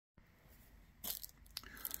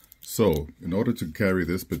So, in order to carry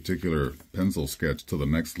this particular pencil sketch to the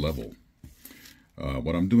next level,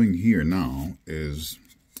 what I'm doing here now is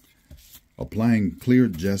applying clear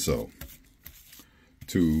gesso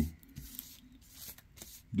to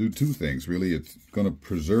do two things. Really, it's going to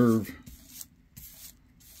preserve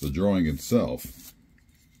the drawing itself,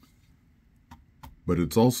 but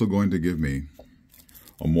it's also going to give me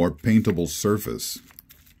a more paintable surface.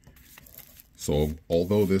 So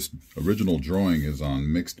although this original drawing is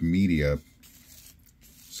on mixed media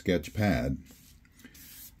sketch pad,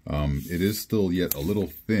 it is still yet a little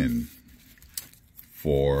thin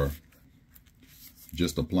for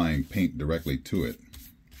just applying paint directly to it.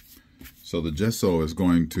 So the gesso is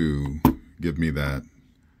going to give me that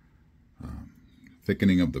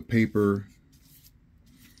thickening of the paper,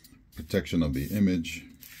 protection of the image,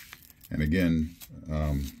 and again,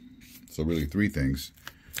 so really three things.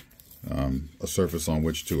 A surface on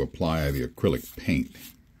which to apply the acrylic paint.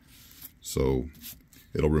 So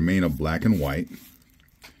it'll remain a black and white,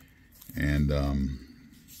 and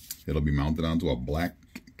it'll be mounted onto a black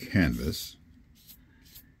canvas.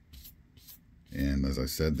 And as I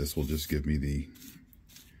said, this will just give me the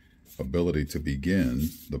ability to begin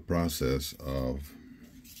the process of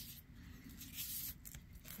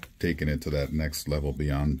taking it to that next level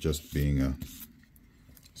beyond just being a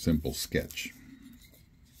simple sketch.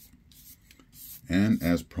 And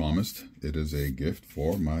as promised, it is a gift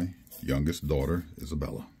for my youngest daughter,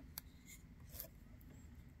 Isabella.